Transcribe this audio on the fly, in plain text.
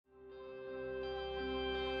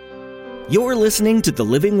You're listening to The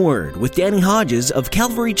Living Word with Danny Hodges of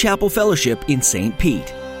Calvary Chapel Fellowship in St.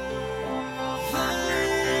 Pete.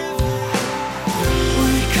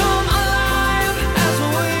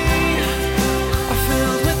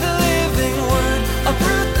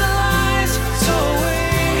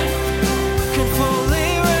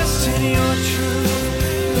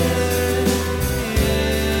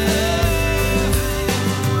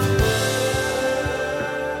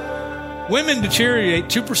 Women deteriorate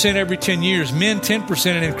 2% every 10 years, men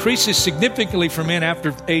 10%, and increases significantly for men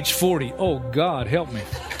after age 40. Oh, God, help me.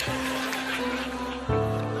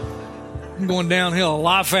 I'm going downhill a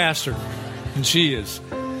lot faster than she is.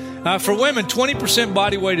 For women, 20%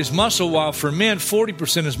 body weight is muscle, while for men,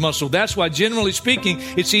 40% is muscle. That's why, generally speaking,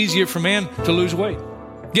 it's easier for men to lose weight.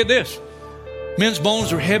 Get this. Men's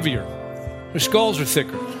bones are heavier. Their skulls are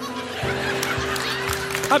thicker.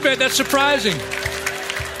 I bet that's surprising.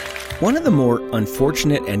 One of the more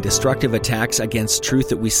unfortunate and destructive attacks against truth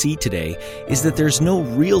that we see today is that there's no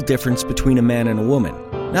real difference between a man and a woman.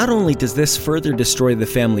 Not only does this further destroy the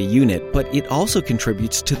family unit, but it also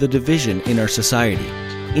contributes to the division in our society.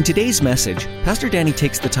 In today's message, Pastor Danny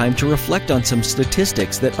takes the time to reflect on some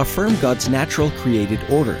statistics that affirm God's natural created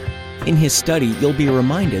order. In his study, you'll be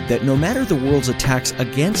reminded that no matter the world's attacks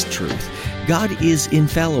against truth, God is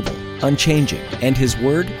infallible, unchanging, and His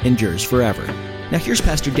Word endures forever. Now here's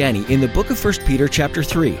Pastor Danny in the book of 1 Peter chapter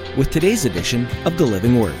 3 with today's edition of The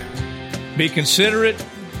Living Word. Be considerate.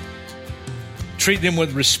 Treat them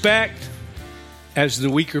with respect as the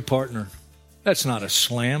weaker partner. That's not a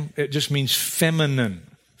slam. It just means feminine.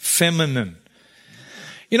 Feminine.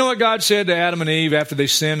 You know what God said to Adam and Eve after they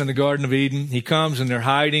sinned in the Garden of Eden? He comes and they're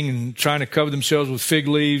hiding and trying to cover themselves with fig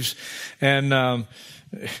leaves. And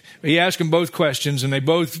He asked them both questions and they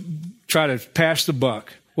both try to pass the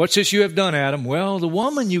buck. What's this you have done, Adam? Well, the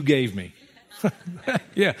woman you gave me.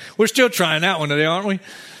 Yeah, we're still trying that one today, aren't we?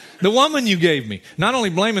 The woman you gave me. Not only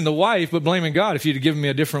blaming the wife, but blaming God. If you'd have given me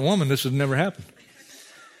a different woman, this would never happen.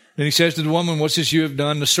 Then He says to the woman, what's this you have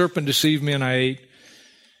done? The serpent deceived me and I ate.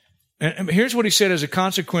 And here's what He said as a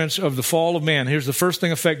consequence of the fall of man. Here's the first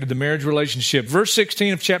thing affected the marriage relationship. Verse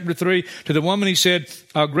 16 of chapter 3, to the woman He said,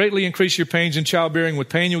 I'll greatly increase your pains in childbearing. With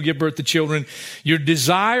pain you'll give birth to children. Your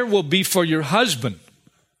desire will be for your husband,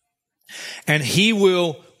 and he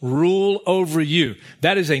will rule over you.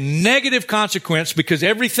 That is a negative consequence because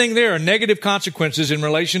everything there are negative consequences in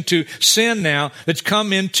relation to sin now that's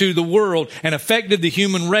come into the world and affected the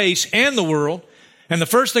human race and the world. And the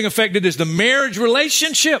first thing affected is the marriage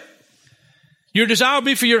relationship. Your desire will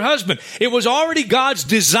be for your husband. It was already God's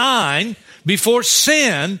design before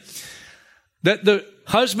sin that the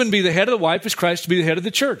husband be the head of the wife as Christ to be the head of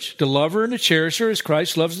the church. To love her and to cherish her as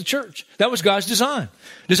Christ loves the church. That was God's design.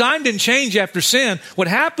 Design didn't change after sin. What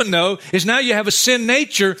happened, though, is now you have a sin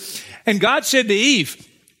nature. And God said to Eve,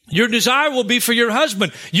 your desire will be for your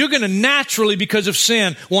husband. You're going to naturally, because of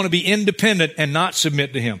sin, want to be independent and not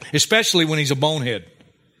submit to him, especially when he's a bonehead.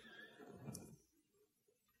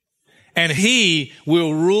 And he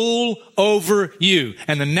will rule over you.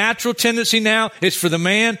 And the natural tendency now is for the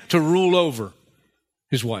man to rule over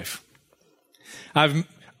his wife. I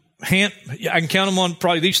can count them on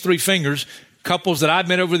probably these three fingers, couples that I've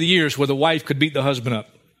met over the years where the wife could beat the husband up.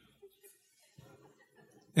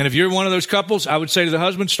 And if you're one of those couples, I would say to the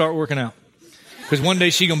husband, start working out. Because one day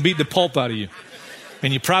she's going to beat the pulp out of you.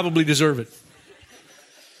 And you probably deserve it.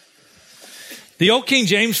 The Old King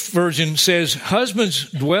James Version says,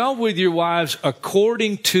 husbands, dwell with your wives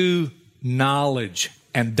according to knowledge.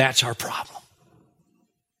 And that's our problem.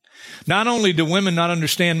 Not only do women not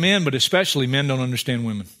understand men, but especially men don't understand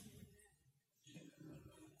women.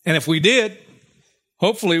 And if we did,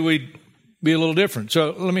 hopefully we'd be a little different.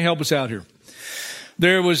 So let me help us out here.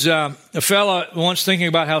 There was a fella once thinking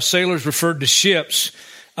about how sailors referred to ships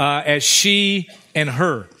as she and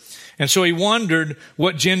her. And so he wondered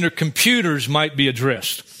what gender computers might be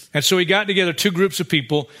addressed. And so he got together two groups of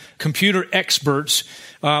people, computer experts.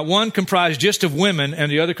 One comprised just of women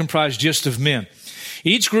and the other comprised just of men.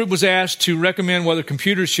 Each group was asked to recommend whether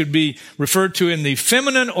computers should be referred to in the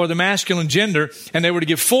feminine or the masculine gender, and they were to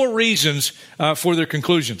give 4 reasons for their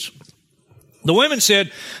conclusions. The women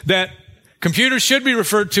said that computers should be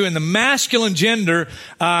referred to in the masculine gender,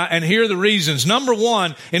 and here are the reasons. Number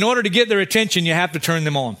 1, in order to get their attention, you have to turn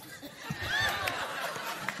them on.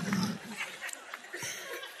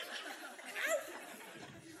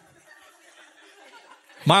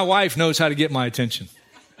 My wife knows how to get my attention.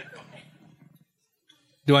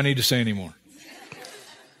 Do I need to say any more?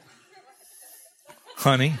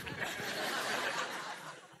 Honey.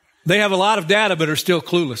 They have a lot of data but are still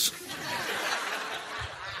clueless.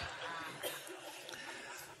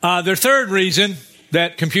 Their third reason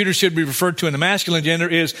that computers should be referred to in the masculine gender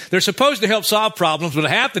is they're supposed to help solve problems, but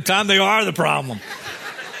half the time they are the problem.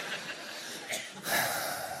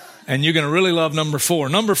 And you're going to really love number 4.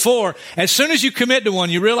 Number 4, as soon as you commit to one,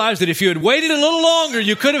 you realize that if you had waited a little longer,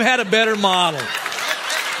 you could have had a better model.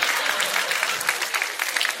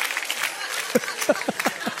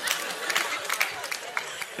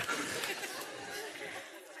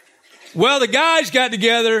 Well, the guys got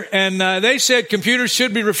together and they said computers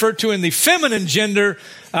should be referred to in the feminine gender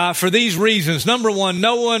for these reasons. Number 1,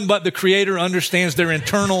 no one but the Creator understands their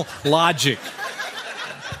internal logic.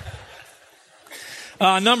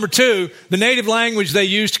 Number 2, the native language they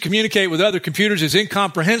use to communicate with other computers is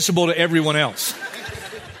incomprehensible to everyone else.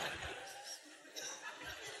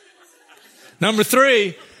 Number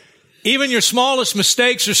 3, even your smallest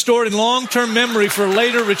mistakes are stored in long-term memory for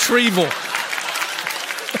later retrieval.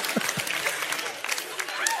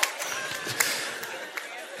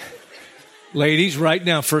 Ladies, write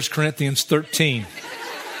down 1 Corinthians 13.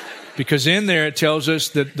 Because in there it tells us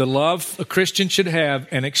that the love a Christian should have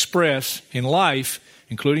and express in life,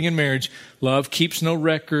 including in marriage, love keeps no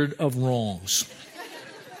record of wrongs.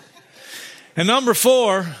 And number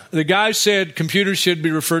 4, the guy said computers should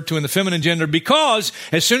be referred to in the feminine gender because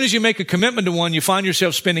as soon as you make a commitment to one, you find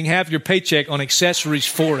yourself spending half your paycheck on accessories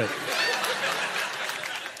for it.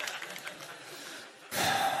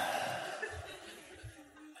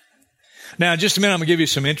 Now, in just a minute, I'm going to give you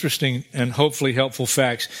some interesting and hopefully helpful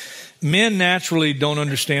facts. Men naturally don't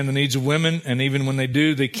understand the needs of women, and even when they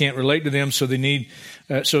do, they can't relate to them, so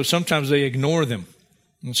sometimes they ignore them,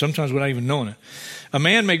 and sometimes without even knowing it. A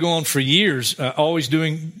man may go on for years always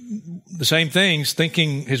doing the same things,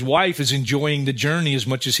 thinking his wife is enjoying the journey as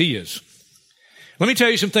much as he is. Let me tell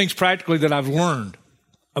you some things practically that I've learned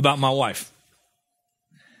about my wife.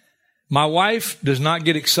 My wife does not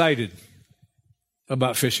get excited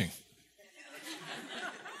about fishing.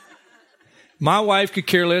 My wife could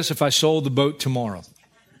care less if I sold the boat tomorrow.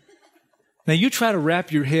 Now, you try to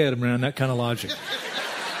wrap your head around that kind of logic.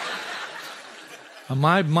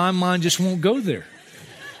 My mind just won't go there.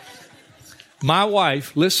 My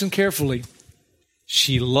wife, listen carefully,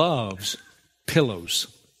 she loves pillows.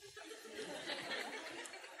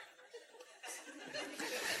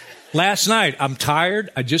 Last night, I'm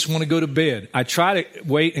tired. I just want to go to bed. I try to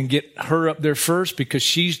wait and get her up there first because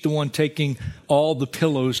she's the one taking all the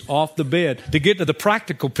pillows off the bed to get to the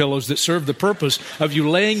practical pillows that serve the purpose of you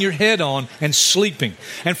laying your head on and sleeping.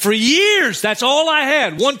 And for years, that's all I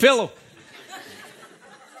had, one pillow.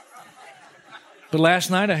 But last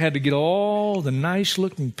night, I had to get all the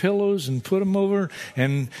nice-looking pillows and put them over,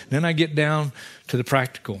 and then I get down to the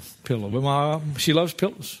practical pillow. But she loves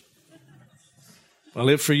pillows. I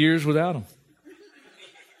lived for years without them.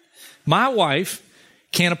 My wife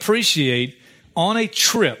can appreciate on a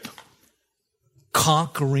trip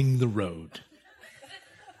conquering the road.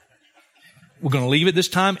 We're going to leave it this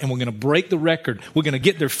time and we're going to break the record. We're going to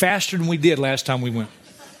get there faster than we did last time we went.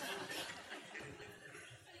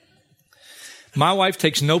 My wife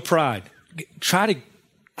takes no pride. Try to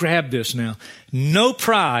grab this now. No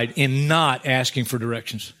pride in not asking for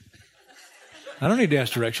directions. I don't need to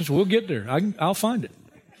ask directions. We'll get there. I'll find it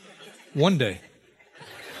one day.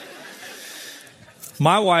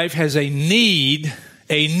 My wife has a need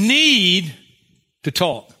to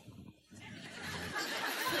talk.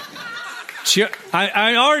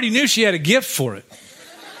 I already knew she had a gift for it.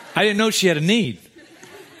 I didn't know she had a need.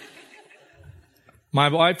 My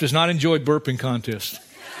wife does not enjoy burping contests,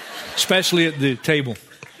 especially at the table.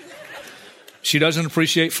 She doesn't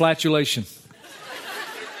appreciate flatulation.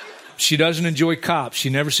 She doesn't enjoy Cops. She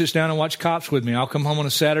never sits down and watches Cops with me. I'll come home on a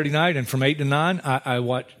Saturday night, and from 8 to 9, I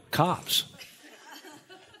watch Cops.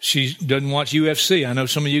 She doesn't watch UFC. I know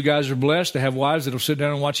some of you guys are blessed to have wives that will sit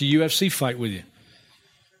down and watch a UFC fight with you.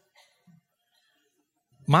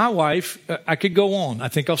 My wife, I could go on. I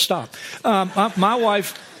think I'll stop. My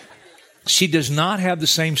wife, she does not have the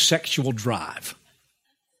same sexual drive.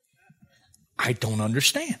 I don't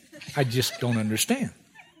understand. I just don't understand.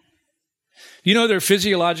 You know there are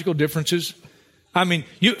physiological differences? I mean,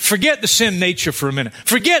 you forget the sin nature for a minute.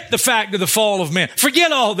 Forget the fact of the fall of man.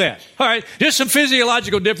 Forget all that. All right, just some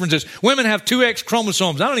physiological differences. Women have 2 X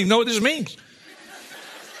chromosomes. I don't even know what this means.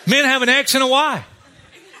 Men have an X and a Y.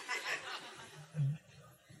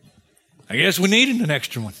 I guess we needed an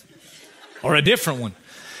extra one or a different one.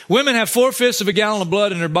 Women have 4/5 of a gallon of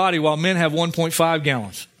blood in their body while men have 1.5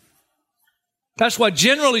 gallons. That's why,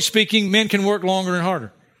 generally speaking, men can work longer and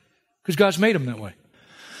harder. Because God's made them that way.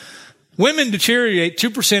 Women deteriorate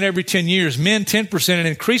 2% every 10 years. Men, 10%. And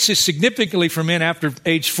increases significantly for men after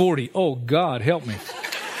age 40. Oh, God, help me.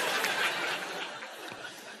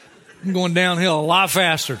 I'm going downhill a lot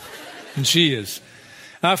faster than she is.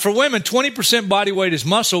 For women, 20% body weight is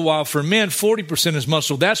muscle, while for men, 40% is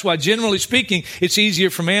muscle. That's why, generally speaking, it's easier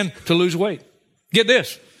for men to lose weight. Get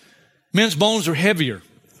this. Men's bones are heavier.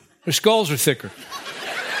 Their skulls are thicker.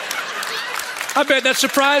 I bet that's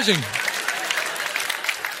surprising.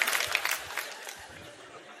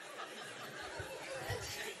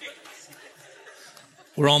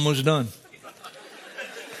 We're almost done.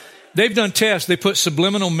 They've done tests. They put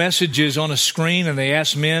subliminal messages on a screen and they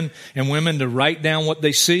ask men and women to write down what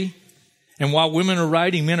they see. And while women are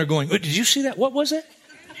writing, men are going, "Did you see that? What was it?"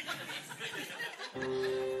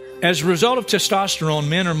 As a result of testosterone,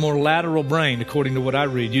 men are more lateral brained, according to what I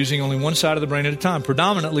read, using only one side of the brain at a time,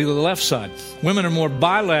 predominantly the left side. Women are more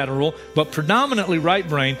bilateral, but predominantly right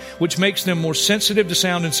brain, which makes them more sensitive to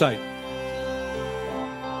sound and sight.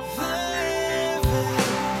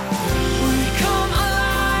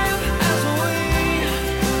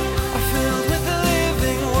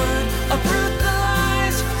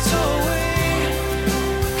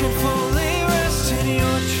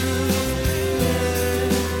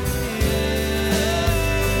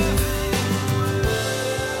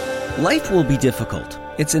 Life will be difficult.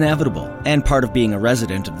 It's inevitable and part of being a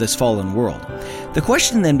resident of this fallen world. The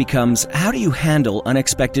question then becomes, how do you handle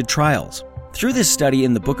unexpected trials? Through this study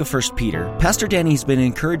in the book of 1 Peter, Pastor Danny has been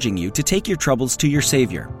encouraging you to take your troubles to your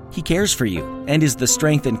Savior. He cares for you and is the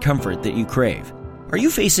strength and comfort that you crave. Are you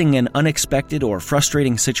facing an unexpected or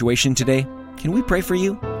frustrating situation today? Can we pray for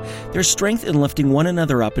you? There's strength in lifting one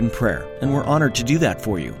another up in prayer, and we're honored to do that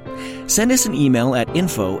for you. Send us an email at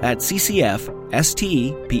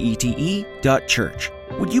info@ccfstpete.church.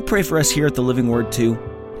 Would you pray for us here at the Living Word too?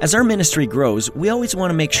 As our ministry grows, we always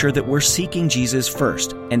want to make sure that we're seeking Jesus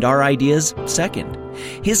first, and our ideas second.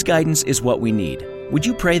 His guidance is what we need. Would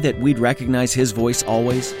you pray that we'd recognize His voice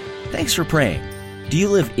always? Thanks for praying. Do you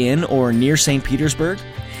live in or near St. Petersburg?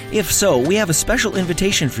 If so, we have a special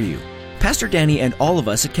invitation for you. Pastor Danny and all of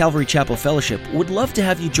us at Calvary Chapel Fellowship would love to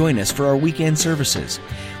have you join us for our weekend services.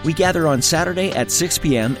 We gather on Saturday at 6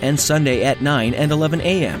 p.m. and Sunday at 9 and 11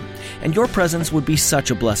 a.m., and your presence would be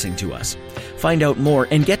such a blessing to us. Find out more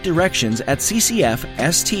and get directions at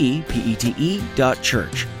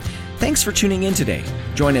ccfstpete.church. Thanks for tuning in today.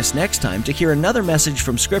 Join us next time to hear another message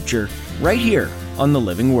from Scripture right here on the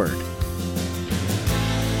Living Word.